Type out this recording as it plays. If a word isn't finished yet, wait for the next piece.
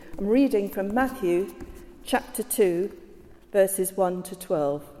I'm reading from Matthew chapter 2, verses 1 to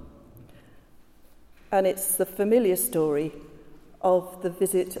 12. And it's the familiar story of the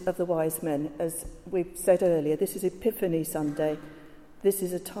visit of the wise men. As we've said earlier, this is Epiphany Sunday. This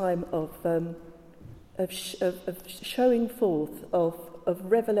is a time of showing forth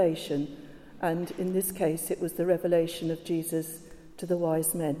of revelation, and in this case it was the revelation of Jesus to the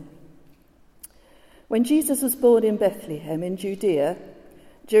wise men. When Jesus was born in Bethlehem in Judea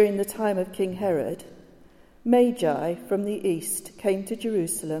during the time of King Herod, Magi from the east came to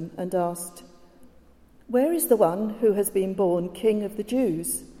Jerusalem and asked, "Where is the one who has been born King of the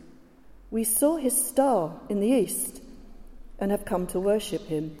Jews? We saw his star in the east and have come to worship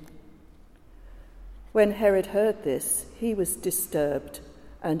him." When Herod heard this, he was disturbed,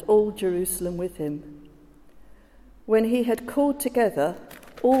 and all Jerusalem with him. When he had called together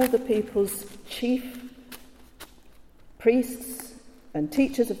all the people's chief priests and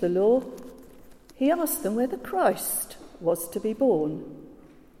teachers of the law, he asked them where the Christ was to be born.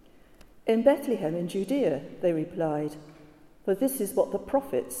 "In Bethlehem in Judea," they replied, "for this is what the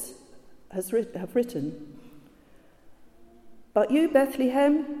prophets have written. But you,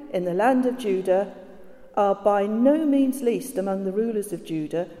 Bethlehem, in the land of Judah, are by no means least among the rulers of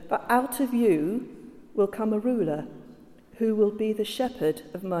Judah, for out of you will come a ruler who will be the shepherd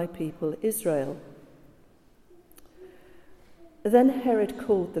of my people Israel." Then Herod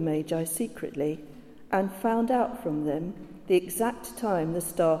called the Magi secretly and found out from them the exact time the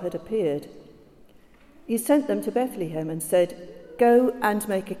star had appeared. He sent them to Bethlehem and said, "Go and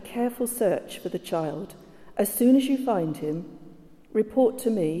make a careful search for the child. As soon as you find him, report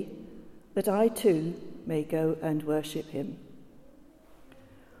to me, that I too may go and worship him."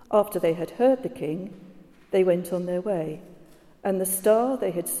 After they had heard the king, they went on their way, and the star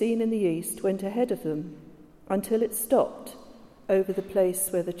they had seen in the east went ahead of them until it stopped over the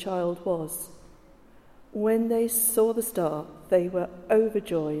place where the child was. When they saw the star, they were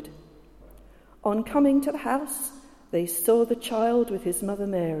overjoyed. On coming to the house, they saw the child with his mother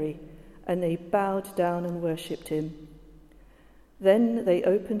Mary, and they bowed down and worshipped him. Then they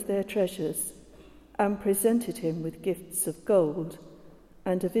opened their treasures and presented him with gifts of gold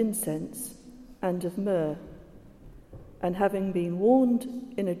and of incense and of myrrh. And having been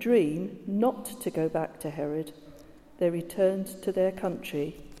warned in a dream not to go back to Herod, they returned to their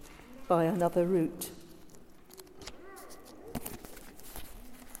country by another route.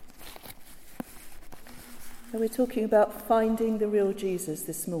 And we're talking about finding the real Jesus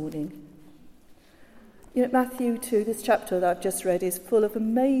this morning. You know, Matthew 2, this chapter that I've just read, is full of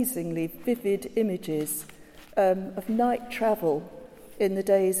amazingly vivid images of night travel in the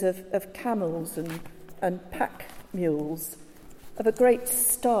days of camels and pack mules, of a great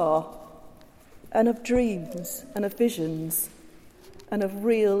star, and of dreams and of visions, and of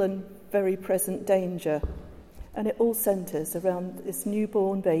real and very present danger. And it all centres around this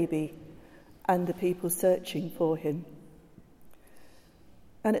newborn baby and the people searching for him.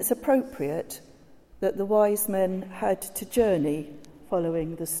 And it's appropriate that the wise men had to journey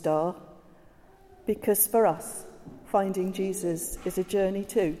following the star, because for us, finding Jesus is a journey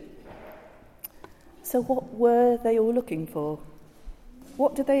too. So what were they all looking for?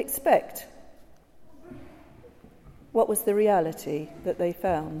 What did they expect? What was the reality that they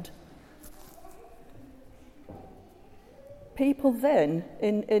found? People then,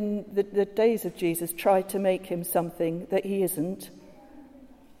 in the days of Jesus, tried to make him something that he isn't,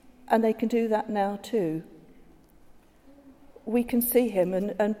 and they can do that now too. We can see him,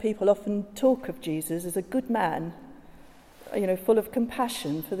 and people often talk of Jesus as a good man, full of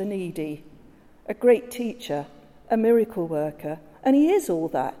compassion for the needy, a great teacher, a miracle worker, and he is all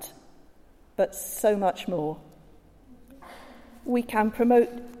that, but so much more. We can promote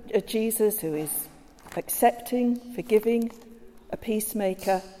a Jesus who is accepting, forgiving, a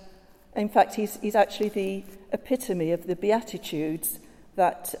peacemaker. In fact, he's actually the epitome of the Beatitudes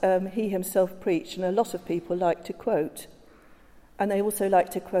that he himself preached, and a lot of people like to quote. And they also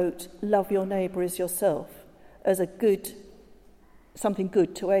like to quote, "Love your neighbour as yourself," as something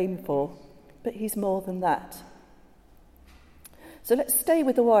good to aim for. But he's more than that. So let's stay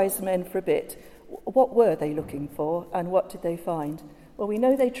with the wise men for a bit. What were they looking for, and what did they find? Well, we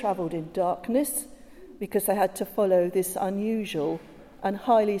know they travelled in darkness because they had to follow this unusual and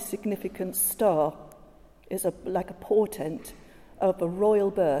highly significant star. It's like a portent of a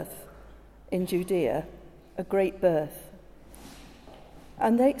royal birth in Judea, a great birth.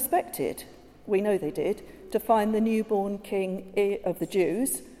 And they expected, we know they did, to find the newborn king of the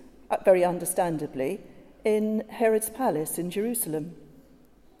Jews, very understandably, in Herod's palace in Jerusalem.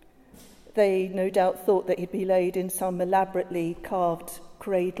 They no doubt thought that he'd be laid in some elaborately carved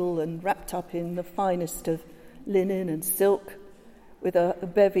cradle and wrapped up in the finest of linen and silk, with a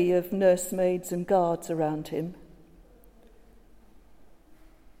bevy of nursemaids and guards around him.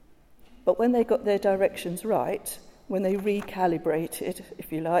 But when they got their directions right, when they recalibrated,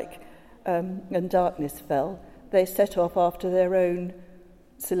 if you like, and darkness fell, they set off after their own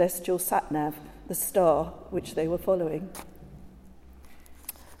celestial sat-nav, the star which they were following.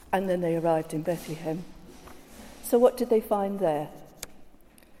 And then they arrived in Bethlehem. So what did they find there?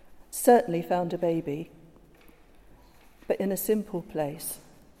 Certainly found a baby, but in a simple place,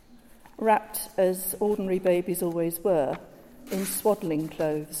 wrapped as ordinary babies always were, in swaddling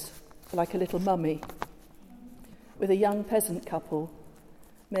clothes, like a little mummy, with a young peasant couple,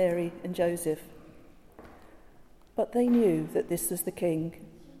 Mary and Joseph. But they knew that this was the king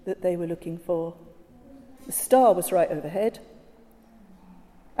that they were looking for. The star was right overhead,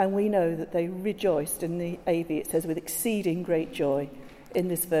 and we know that they rejoiced. In the AV it says, with exceeding great joy. In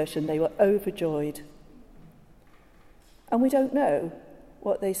this version, they were overjoyed. And we don't know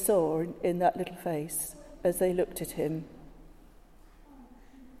what they saw in that little face as they looked at him.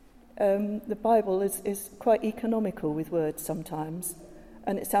 The Bible is quite economical with words sometimes,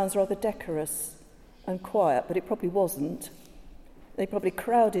 and it sounds rather decorous and quiet, but it probably wasn't. They probably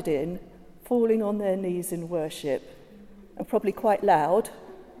crowded in, falling on their knees in worship, and probably quite loud,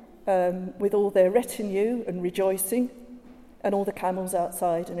 with all their retinue and rejoicing, and all the camels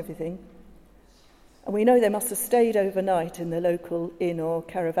outside and everything. And we know they must have stayed overnight in the local inn or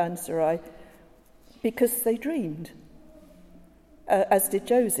caravanserai because they dreamed. As did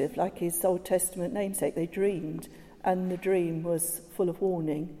Joseph, like his Old Testament namesake, they dreamed, and the dream was full of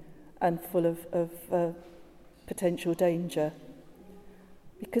warning and full of potential danger.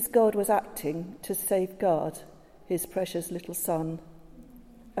 Because God was acting to safeguard his precious little son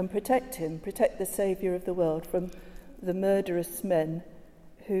and protect him, protect the Saviour of the world from the murderous men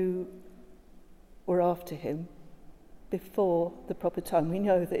who were after him before the proper time. We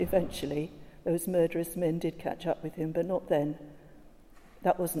know that eventually those murderous men did catch up with him, but not then.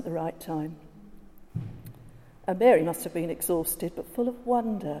 That wasn't the right time. And Mary must have been exhausted, but full of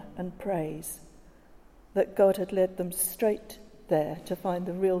wonder and praise that God had led them straight there to find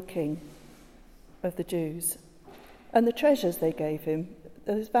the real king of the Jews. And the treasures they gave him,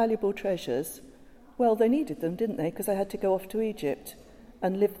 those valuable treasures, well, they needed them, didn't they? Because they had to go off to Egypt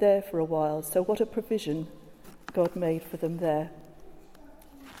and live there for a while. So what a provision God made for them there.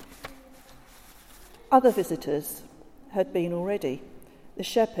 Other visitors had been already. The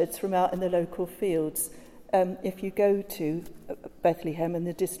shepherds from out in the local fields. If you go to Bethlehem and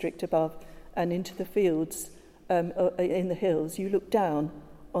the district above and into the fields in the hills, you look down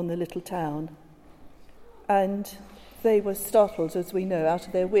on the little town. And they were startled, as we know, out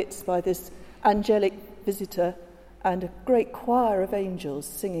of their wits by this angelic visitor and a great choir of angels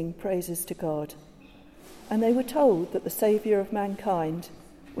singing praises to God. And they were told that the Saviour of mankind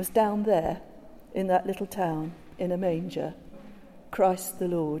was down there in that little town in a manger, Christ the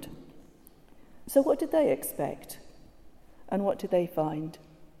Lord. So what did they expect? And what did they find?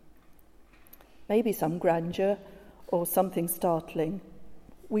 Maybe some grandeur or something startling.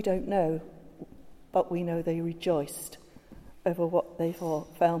 We don't know, but we know they rejoiced over what they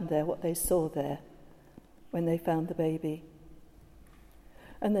found there, what they saw there when they found the baby.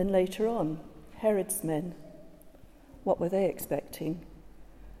 And then later on, Herod's men, what were they expecting?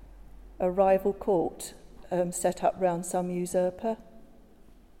 A rival court set up round some usurper?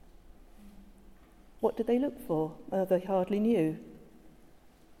 What did they look for? They hardly knew.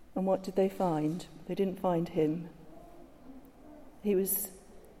 And what did they find? They didn't find him. He was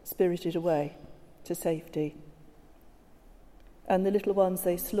spirited away to safety. And the little ones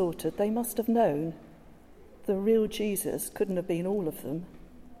they slaughtered, they must have known the real Jesus couldn't have been all of them,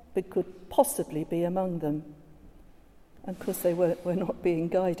 but could possibly be among them. And of course they were not being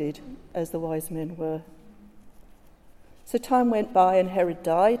guided as the wise men were. So time went by and Herod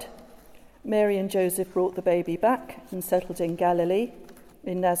died. Mary and Joseph brought the baby back and settled in Galilee,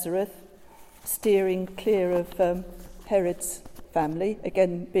 in Nazareth, steering clear of Herod's family,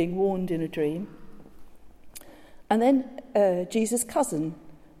 again being warned in a dream. And then Jesus' cousin,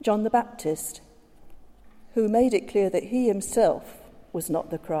 John the Baptist, who made it clear that he himself was not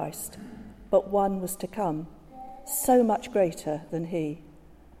the Christ, but one was to come, so much greater than he.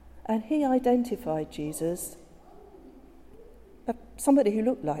 And he identified Jesus, somebody who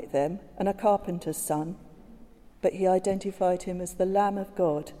looked like them, and a carpenter's son, but he identified him as the Lamb of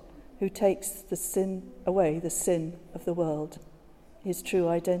God who takes away the sin of the world, his true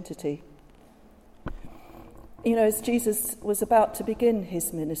identity. You know, as Jesus was about to begin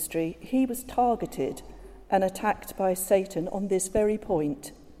his ministry, he was targeted and attacked by Satan on this very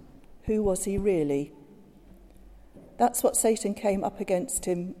point. Who was he really? That's what Satan came up against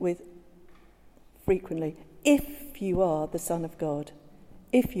him with frequently. If you are the Son of God,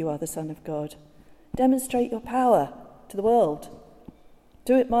 if you are the Son of God, demonstrate your power to the world.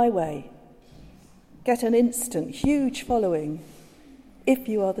 Do it my way. Get an instant, huge following, if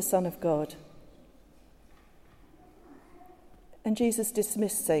you are the Son of God. And Jesus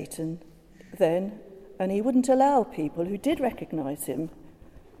dismissed Satan then, and he wouldn't allow people who did recognise him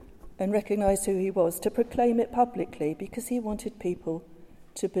and recognise who he was to proclaim it publicly, because he wanted people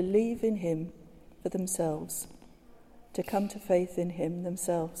to believe in him for themselves, to come to faith in him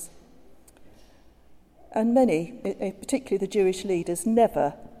themselves. And many, particularly the Jewish leaders,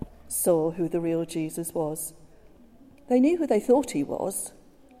 never saw who the real Jesus was. They knew who they thought he was.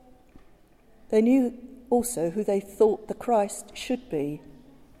 They knew also who they thought the Christ should be,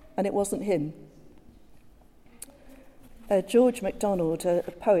 and it wasn't him. George MacDonald, a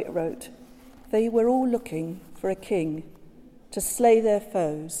poet, wrote, "They were all looking for a king to slay their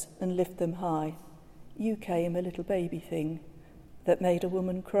foes and lift them high. You came a little baby thing that made a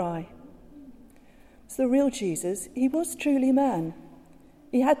woman cry." So the real Jesus, he was truly man.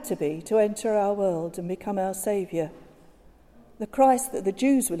 He had to be to enter our world and become our saviour. The Christ that the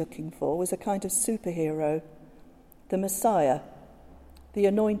Jews were looking for was a kind of superhero, the Messiah, the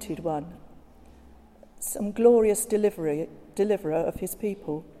anointed one, some glorious deliverer of his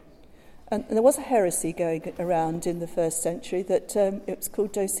people. And there was a heresy going around in the first century that it was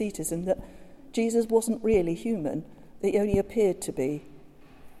called Docetism, that Jesus wasn't really human, that he only appeared to be.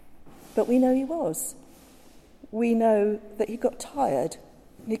 But we know he was. We know that he got tired,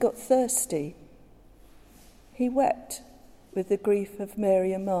 he got thirsty. He wept with the grief of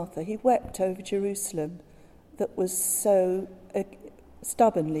Mary and Martha. He wept over Jerusalem that was so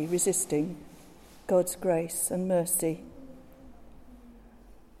stubbornly resisting God's grace and mercy.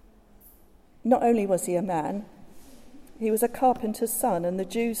 Not only was he a man, he was a carpenter's son, and the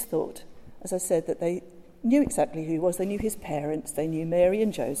Jews thought, as I said, that they knew exactly who he was. They knew his parents, they knew Mary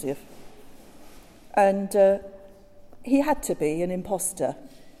and Joseph. And he had to be an imposter,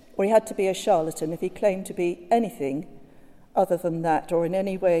 or he had to be a charlatan if he claimed to be anything other than that, or in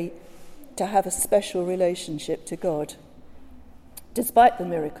any way to have a special relationship to God, despite the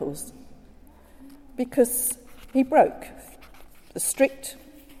miracles, because he broke the strict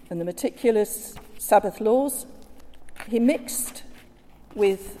and the meticulous Sabbath laws. He mixed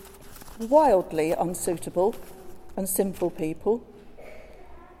with wildly unsuitable and sinful people.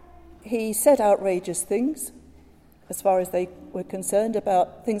 He said outrageous things, as far as they were concerned,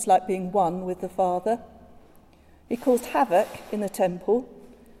 about things like being one with the Father. He caused havoc in the temple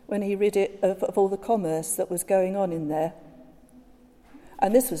when he rid it of all the commerce that was going on in there.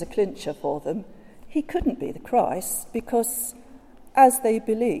 And this was a clincher for them. He couldn't be the Christ because, as they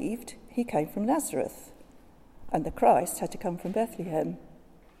believed, he came from Nazareth, and the Christ had to come from Bethlehem.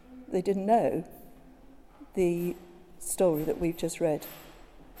 They didn't know the story that we've just read.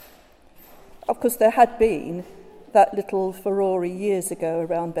 Of course, there had been that little furore years ago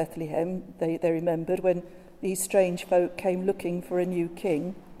around Bethlehem, they remembered, when these strange folk came looking for a new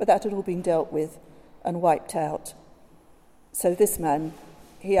king, but that had all been dealt with and wiped out. So this man,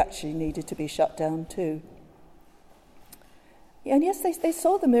 he actually needed to be shut down too. And yes, they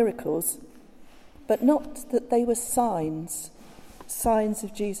saw the miracles, but not that they were signs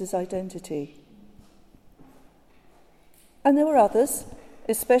of Jesus' identity. And there were others,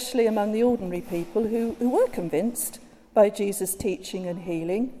 especially among the ordinary people, who were convinced by Jesus' teaching and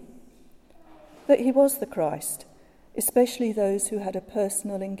healing that he was the Christ, especially those who had a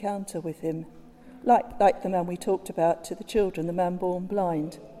personal encounter with him, like the man we talked about to the children, the man born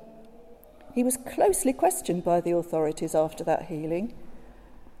blind. He was closely questioned by the authorities after that healing.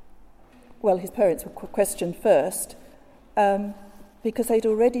 Well, his parents were questioned first, because they'd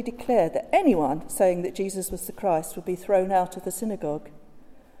already declared that anyone saying that Jesus was the Christ would be thrown out of the synagogue.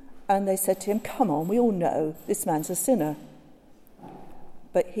 And they said to him, "Come on, we all know this man's a sinner."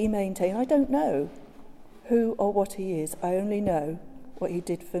 But he maintained, "I don't know who or what he is. I only know what he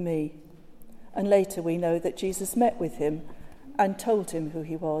did for me." And later we know that Jesus met with him and told him who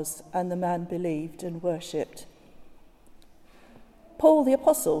he was, and the man believed and worshipped. Paul the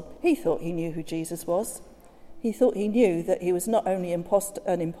Apostle, he thought he knew who Jesus was. He thought he knew that he was not only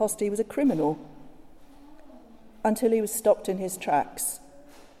an impostor, he was a criminal, until he was stopped in his tracks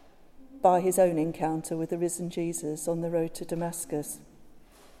by his own encounter with the risen Jesus on the road to Damascus.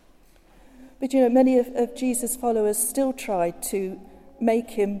 But many of Jesus' followers still tried to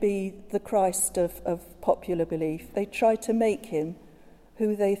make him be the Christ of popular belief. They tried to make him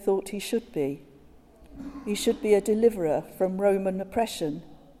who they thought he should be. He should be a deliverer from Roman oppression.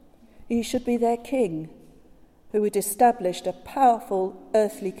 He should be their king, who had established a powerful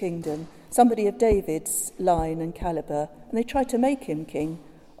earthly kingdom, somebody of David's line and calibre, and they tried to make him king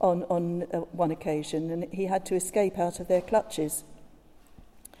on one occasion, and he had to escape out of their clutches.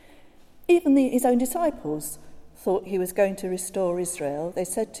 Even his own disciples thought he was going to restore Israel. They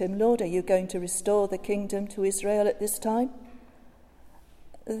said to him, "Lord, are you going to restore the kingdom to Israel at this time?"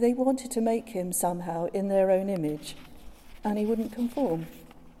 They wanted to make him somehow in their own image, and he wouldn't conform.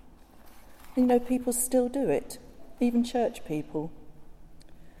 You know, people still do it, even church people.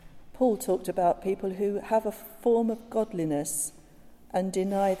 Paul talked about people who have a form of godliness and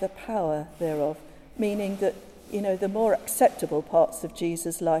deny the power thereof, meaning that, you know, the more acceptable parts of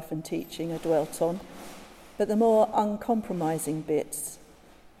Jesus' life and teaching are dwelt on, but the more uncompromising bits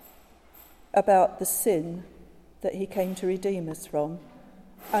about the sin that he came to redeem us from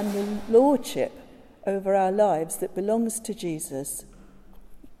and the lordship over our lives that belongs to Jesus,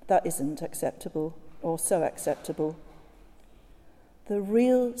 that isn't acceptable or so acceptable. The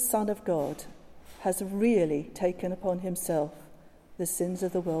real Son of God has really taken upon himself the sins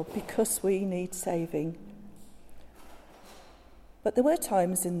of the world because we need saving. But there were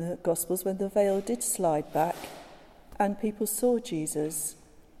times in the Gospels when the veil did slide back and people saw Jesus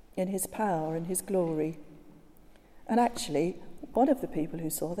in his power and his glory. And actually, one of the people who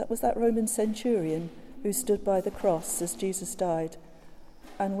saw that was that Roman centurion who stood by the cross as Jesus died.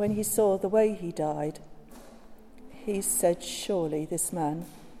 And when he saw the way he died, he said, "Surely this man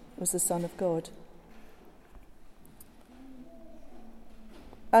was the Son of God."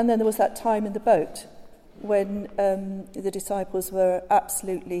 And then there was that time in the boat when the disciples were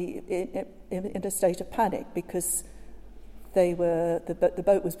absolutely in a state of panic because the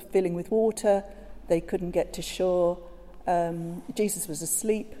boat was filling with water, they couldn't get to shore, Jesus was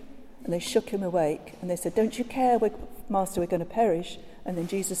asleep, and they shook him awake, and they said, "Don't you care, Master, we're going to perish?" And then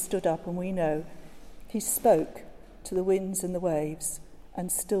Jesus stood up, and we know he spoke to the winds and the waves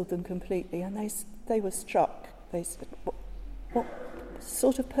and stilled them completely, and they were struck. They said, what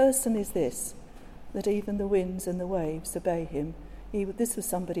sort of person is this, that even the winds and the waves obey him? This was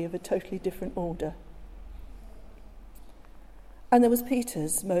somebody of a totally different order. And there was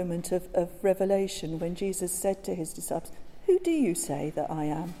Peter's moment of revelation when Jesus said to his disciples, "Who do you say that I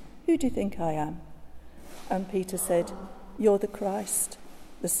am? Who do you think I am?" And Peter said, "You're the Christ,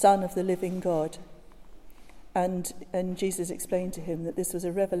 the Son of the living God." And Jesus explained to him that this was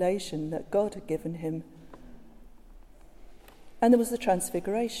a revelation that God had given him. And there was the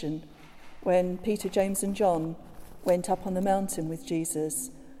transfiguration, when Peter, James and John went up on the mountain with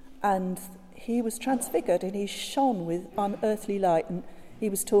Jesus, and he was transfigured and he shone with unearthly light, and he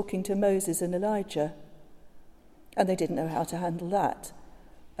was talking to Moses and Elijah, and they didn't know how to handle that.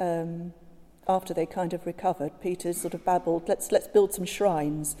 After they kind of recovered, Peter sort of babbled, let's build some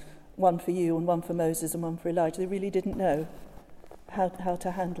shrines, one for you and one for Moses and one for Elijah. They really didn't know how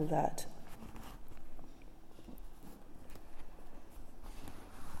to handle that.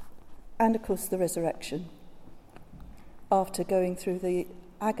 And of course the resurrection. After going through the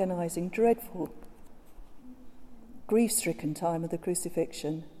agonising, dreadful, grief-stricken time of the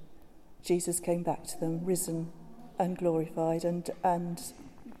crucifixion, Jesus came back to them, risen and glorified, and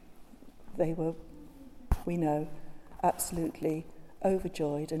they were, we know, absolutely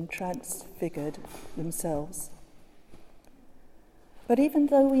overjoyed and transfigured themselves. But even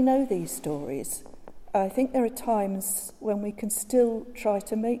though we know these stories, I think there are times when we can still try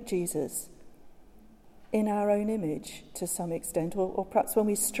to make Jesus in our own image to some extent, or perhaps when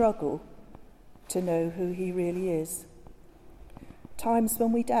we struggle to know who he really is. Times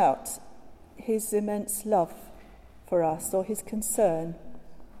when we doubt his immense love for us or his concern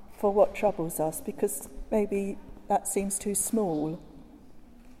for what troubles us, because maybe that seems too small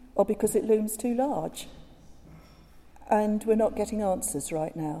or because it looms too large and we're not getting answers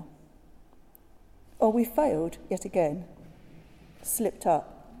right now. Or we failed yet again, slipped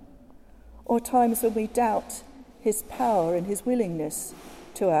up. Or times when we doubt his power and his willingness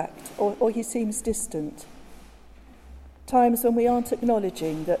to act, or he seems distant. Times when we aren't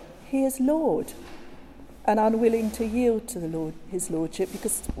acknowledging that he is Lord and unwilling to yield to his lordship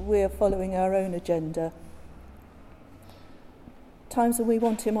because we're following our own agenda. Times when we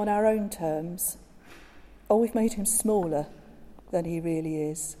want him on our own terms, or we've made him smaller than he really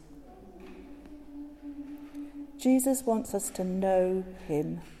is. Jesus wants us to know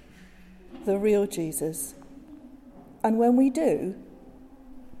him, the real Jesus. And when we do,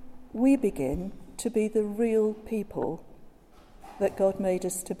 we begin to be the real people that God made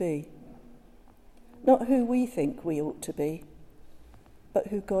us to be. Not who we think we ought to be, but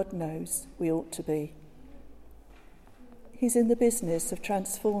who God knows we ought to be. he's in the business of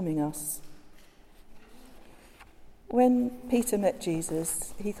transforming us. When Peter met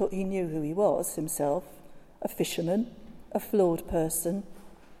Jesus, he thought he knew who he was himself, a fisherman, a flawed person,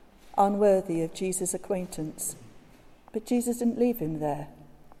 unworthy of Jesus' acquaintance. But Jesus didn't leave him there.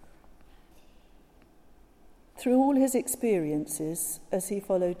 Through all his experiences as he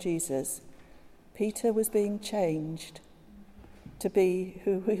followed Jesus, Peter was being changed to be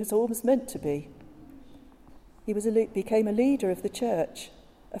who he was always meant to be. He became a leader of the church,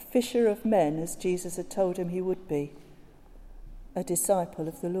 a fisher of men as Jesus had told him he would be, a disciple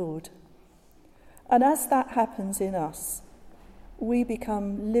of the Lord. And as that happens in us, we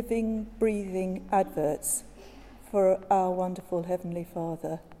become living, breathing adverts for our wonderful Heavenly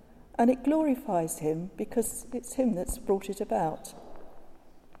Father. And it glorifies him because it's him that's brought it about.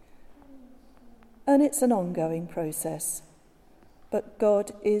 And it's an ongoing process. But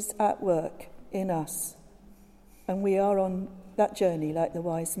God is at work in us. And we are on that journey like the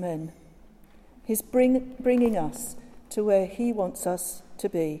wise men. He's bringing us to where he wants us to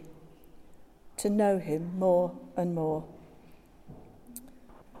be, to know him more and more.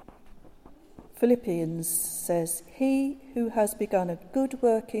 Philippians says, "He who has begun a good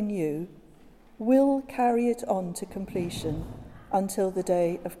work in you will carry it on to completion until the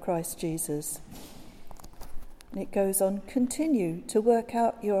day of Christ Jesus." And it goes on, "Continue to work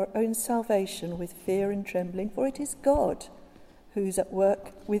out your own salvation with fear and trembling, for it is God who's at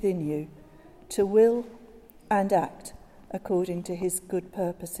work within you to will and act according to his good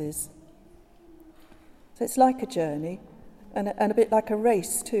purposes." So it's like a journey, and a bit like a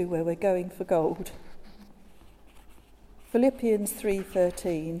race too, where we're going for gold. Philippians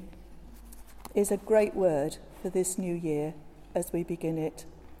 3:13 is a great word for this new year as we begin it.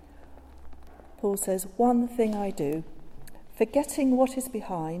 Paul says, "One thing I do, forgetting what is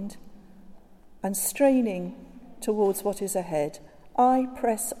behind and straining towards what is ahead, I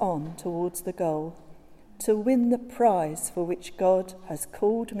press on towards the goal, to win the prize for which God has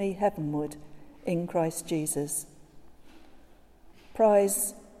called me heavenward in Christ Jesus."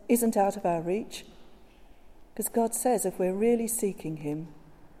 Prize isn't out of our reach, because God says if we're really seeking him,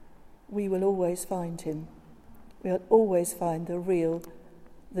 we will always find him. We'll always find the real,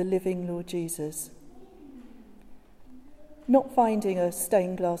 the living Lord Jesus. Not finding a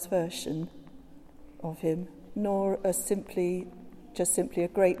stained glass version of him, nor simply a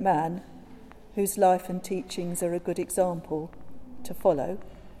great man whose life and teachings are a good example to follow,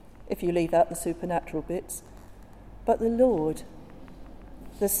 if you leave out the supernatural bits, but the Lord,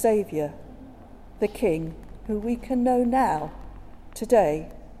 the Saviour, the King, who we can know now,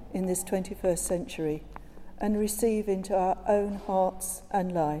 today, in this 21st century, and receive into our own hearts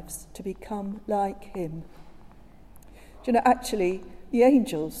and lives to become like him. Do you know, actually, the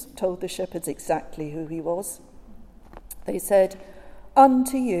angels told the shepherds exactly who he was. They said,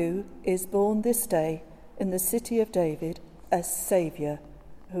 "Unto you is born this day in the city of David a Saviour,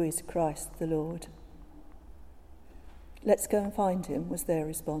 who is Christ the Lord." "Let's go and find him," was their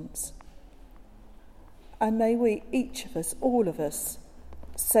response. And may we, each of us, all of us,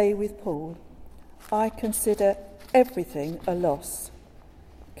 say with Paul, "I consider everything a loss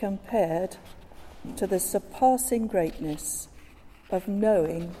compared to the surpassing greatness of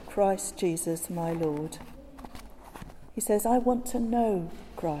knowing Christ Jesus my Lord." He says, I want to know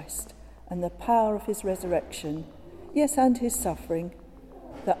Christ and the power of his resurrection, yes, and his suffering,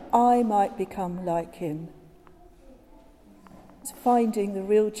 that I might become like him. So finding the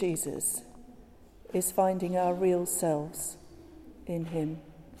real Jesus is finding our real selves in him.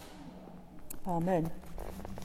 Amen.